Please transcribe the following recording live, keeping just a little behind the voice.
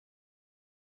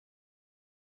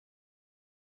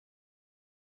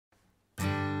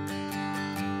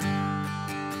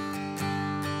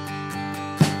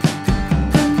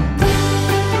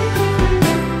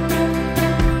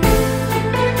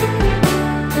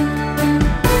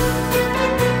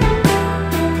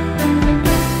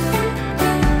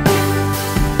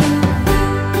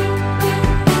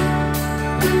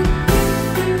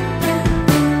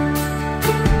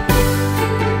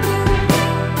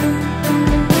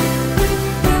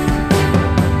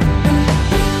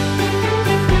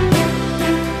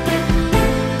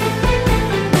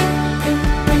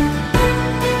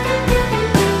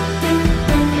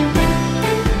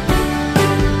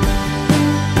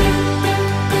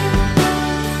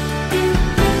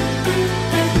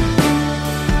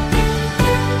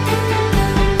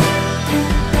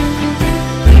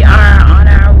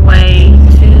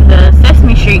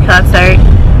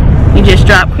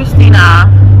dropped Christina off.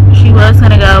 She was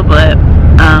gonna go, but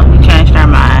we changed our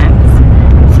minds.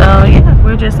 So yeah,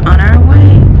 we're just on our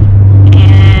way.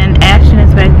 And Ashton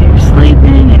is back there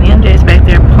sleeping, and MJ is back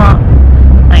there pumped,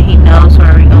 like he knows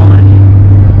where we're going.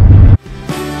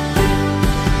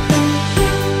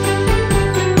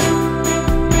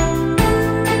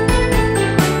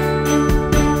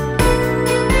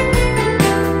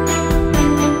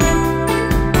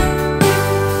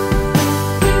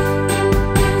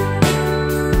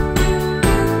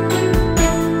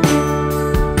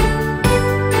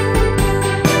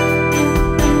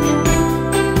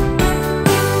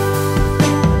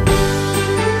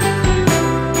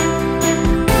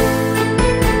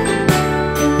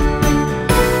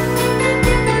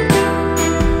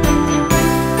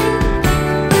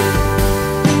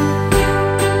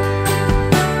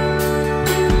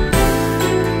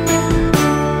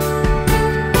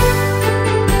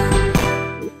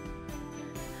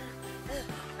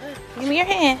 Give me your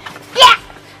hand. Yeah.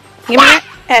 Give me your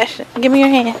Ashton. Give me your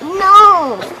hand.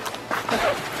 No.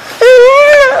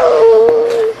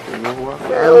 I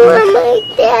want my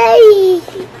daddy.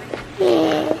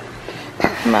 Yeah.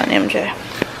 Come on, MJ.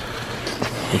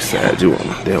 Which side you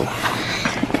want? That one.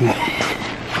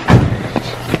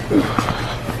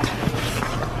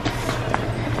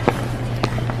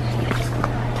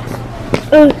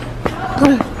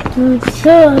 Come on.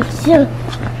 Sure.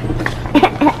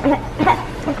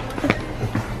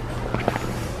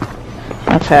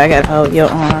 Okay, I gotta hold your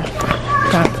arm.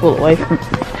 Trying to pull away from it.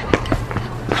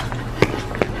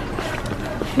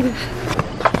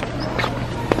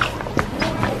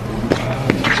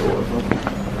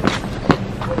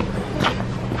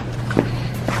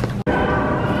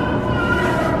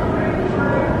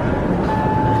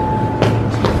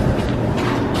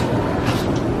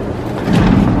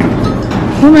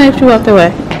 Who made you walk the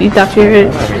way? You thought you heard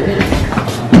it?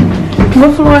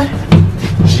 What floor?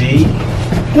 G.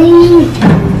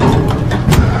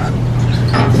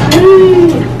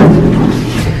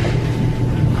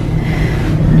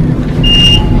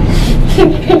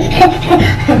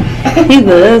 He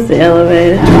loves the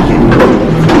elevator.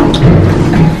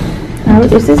 Oh,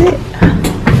 this is it.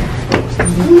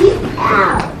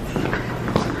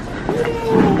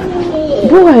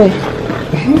 Boy.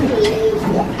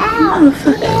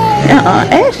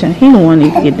 Ashton, he don't want to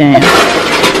get down.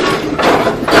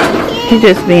 He's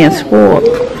just being spoiled.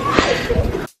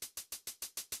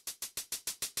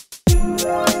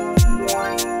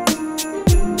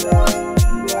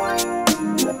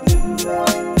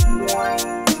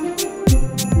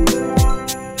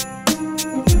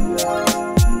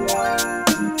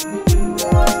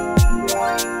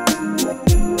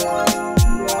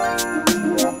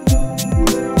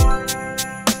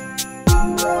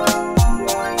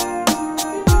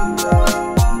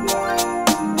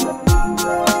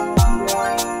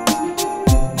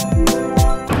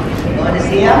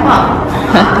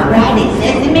 Right in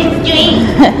Sesame Street.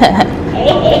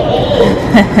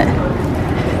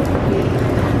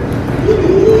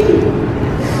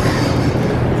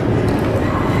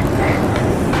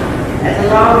 That's a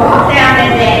long walk down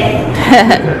there, Daddy.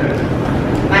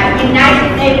 Might be nice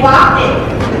if they walked it.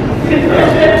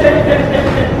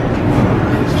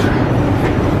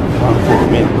 Walk for a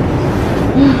minute.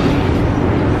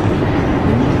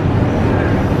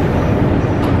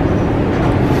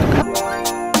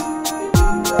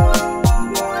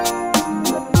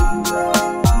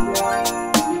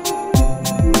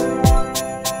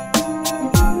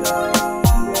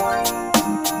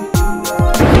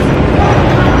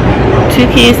 2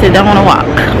 kids that don't want to walk.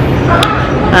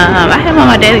 I have on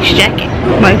my daddy's jacket,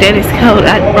 my daddy's coat.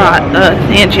 I brought a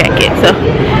thin jacket, so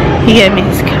he gave me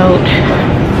his coat.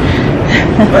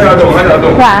 How y'all doing?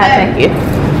 Why? Thank you.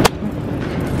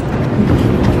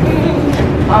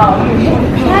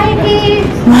 Hi,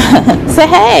 kids. Say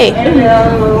hey.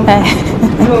 Hello. Hey.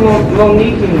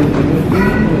 Monique.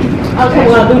 Okay,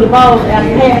 we're gonna do the balls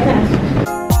after halftime.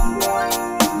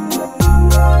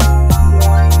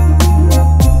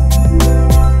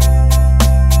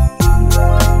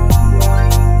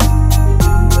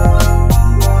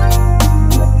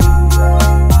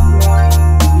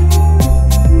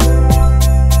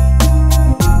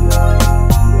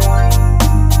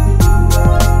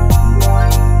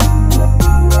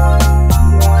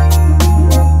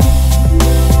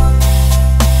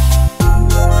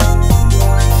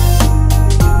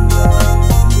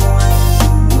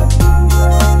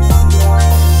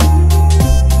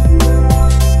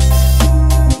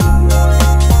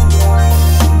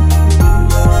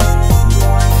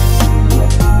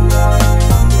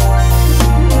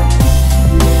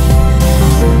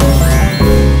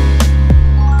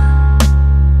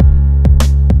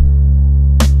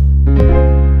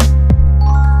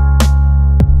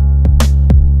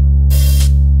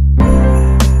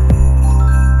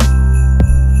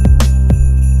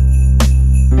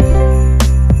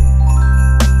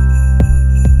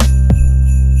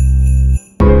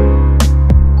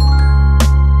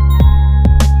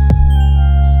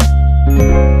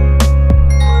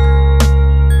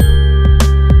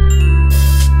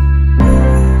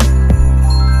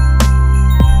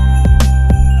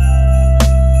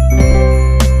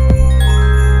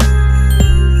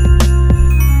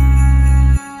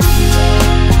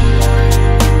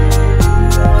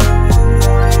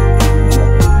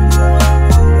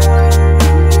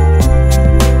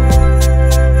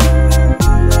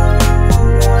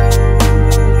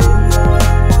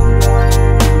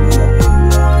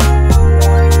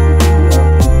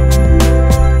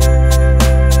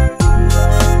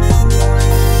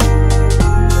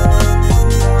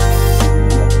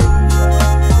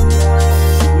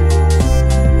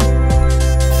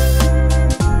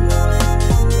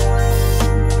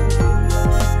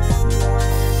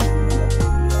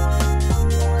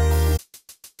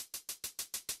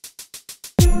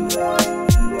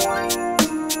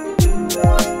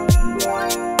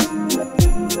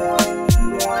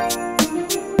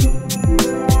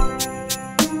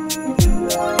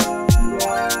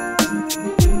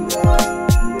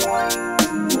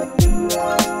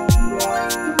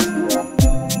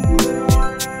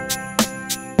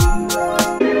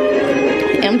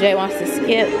 MJ wants to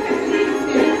skip.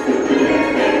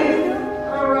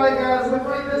 Alright guys, look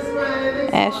right this way.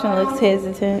 Ashton looks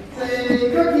hesitant.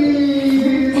 Say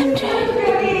cookies. MJ.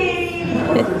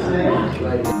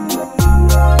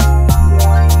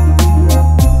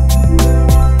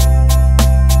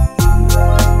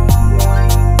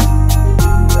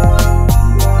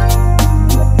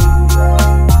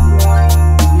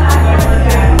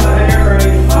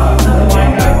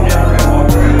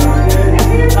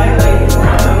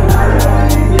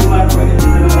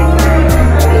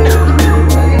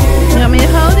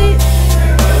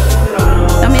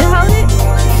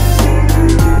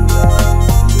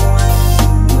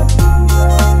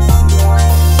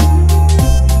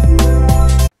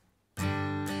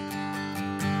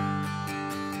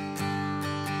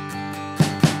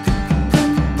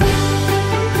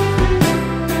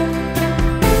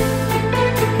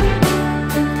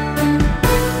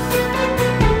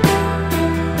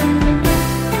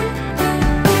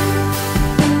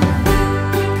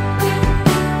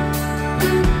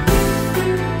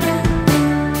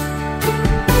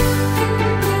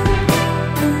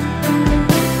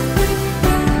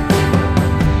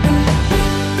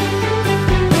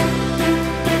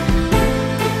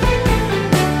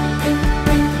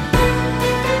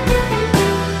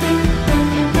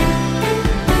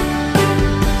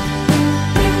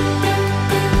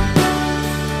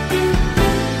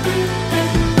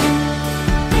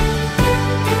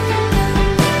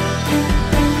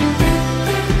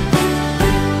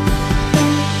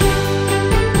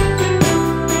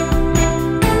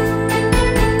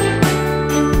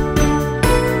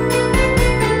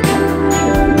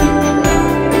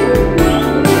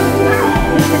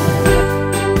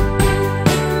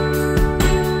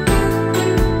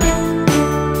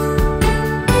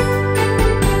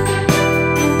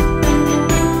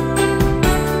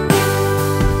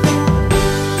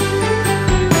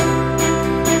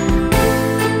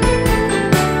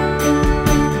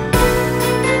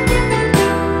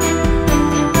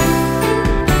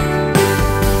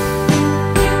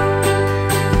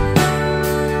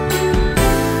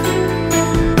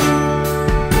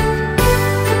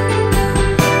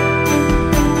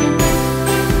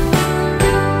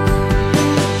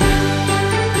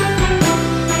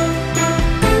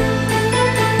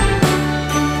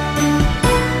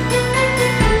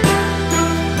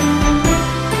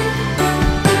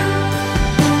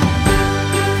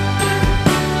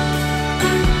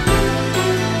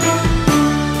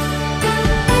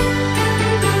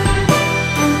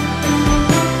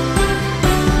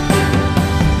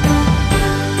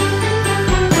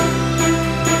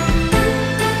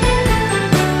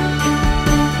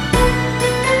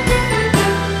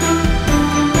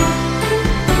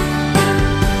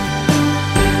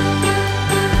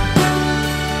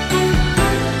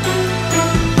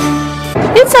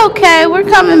 It's okay. We're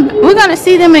coming. We're gonna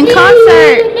see them in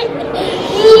concert.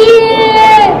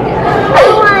 Yeah. I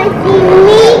want to see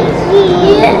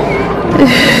Mickey.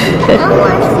 I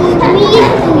want to see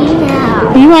Mickey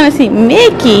now. You want to see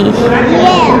Mickey?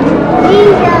 Yeah.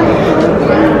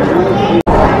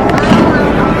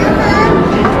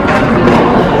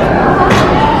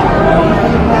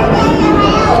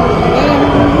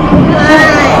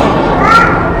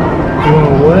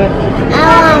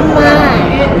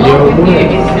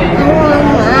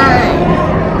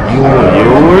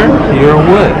 You're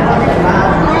what?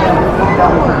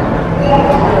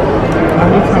 Are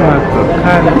you talking about the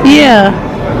cotton? Yeah.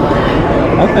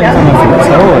 I think you're talking about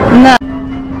some toy. No.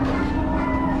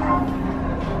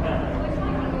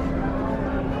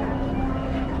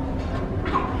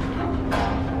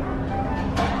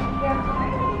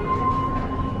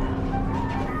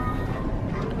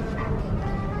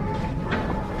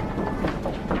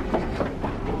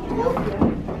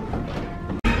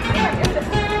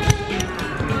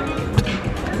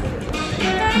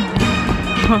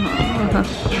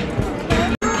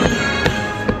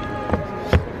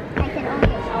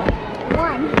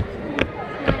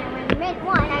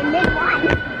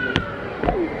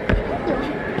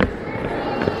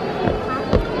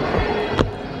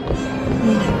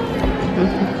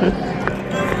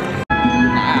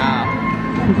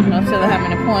 I'm still how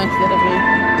many points that'll be.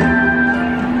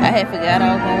 I had forgot I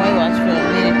was gonna Weight Watch for a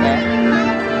minute though.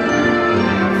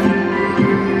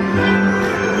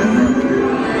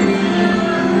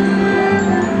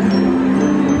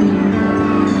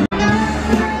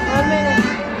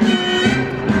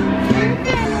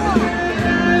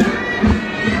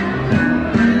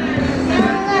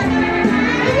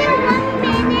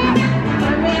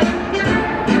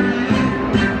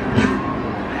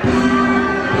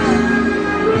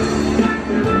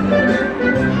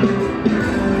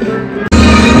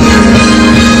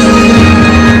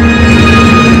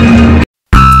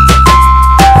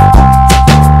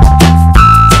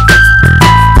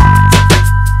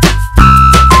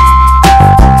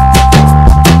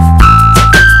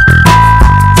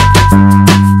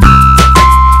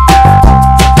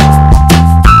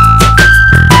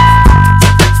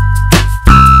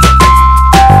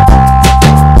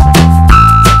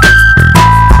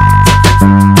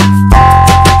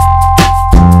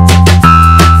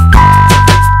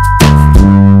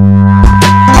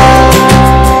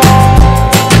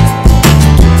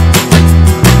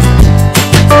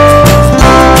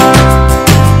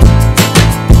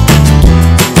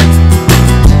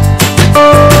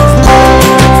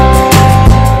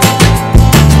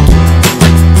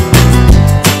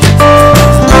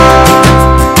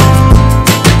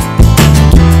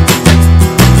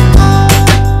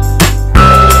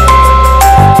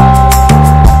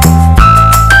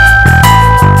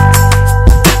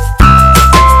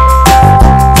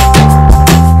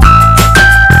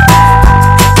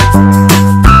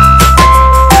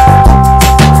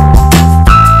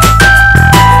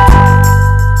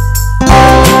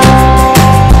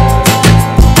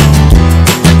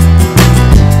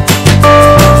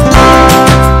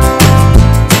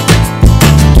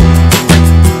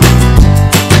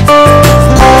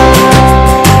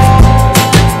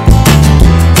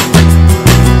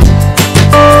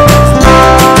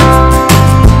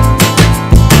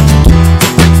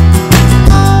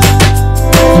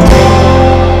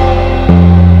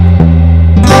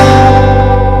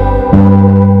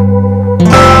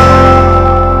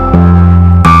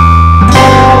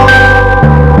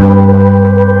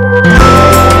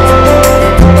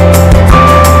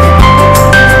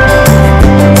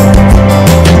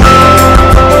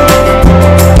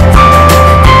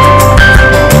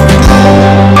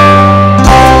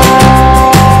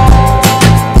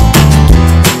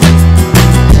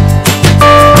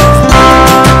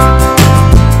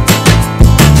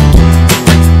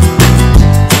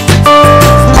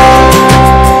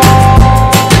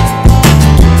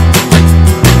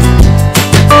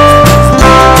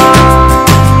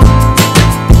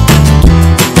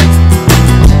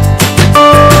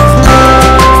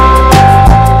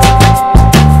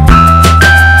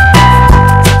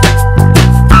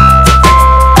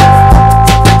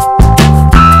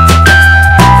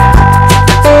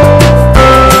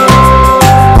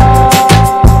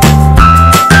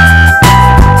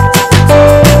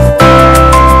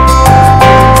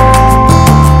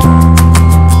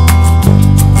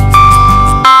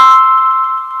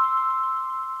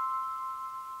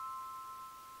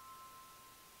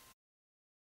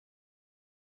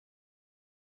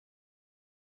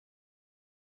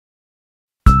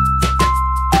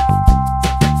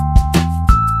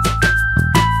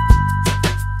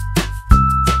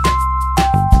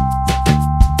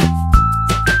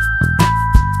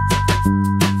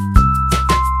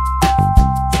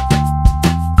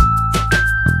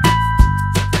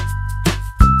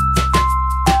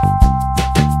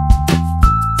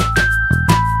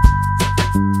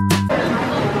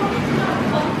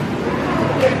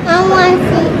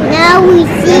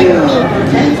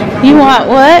 You want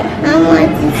what? I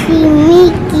want to see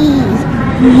Mickey.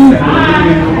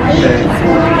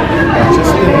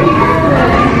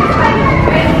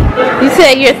 You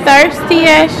said you're thirsty,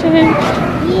 Ashton?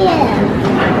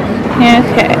 Yeah.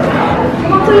 Okay.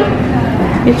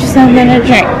 Get you something to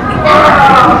drink.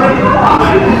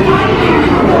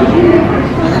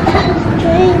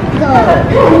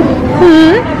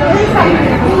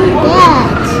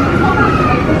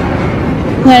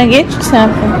 I'm gonna get you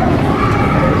something.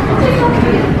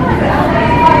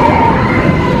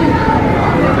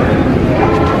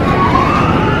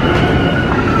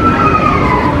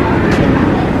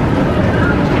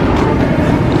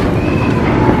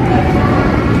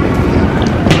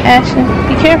 Ashley,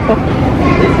 be careful.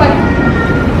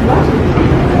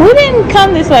 We didn't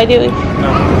come this way, did we?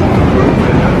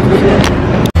 No.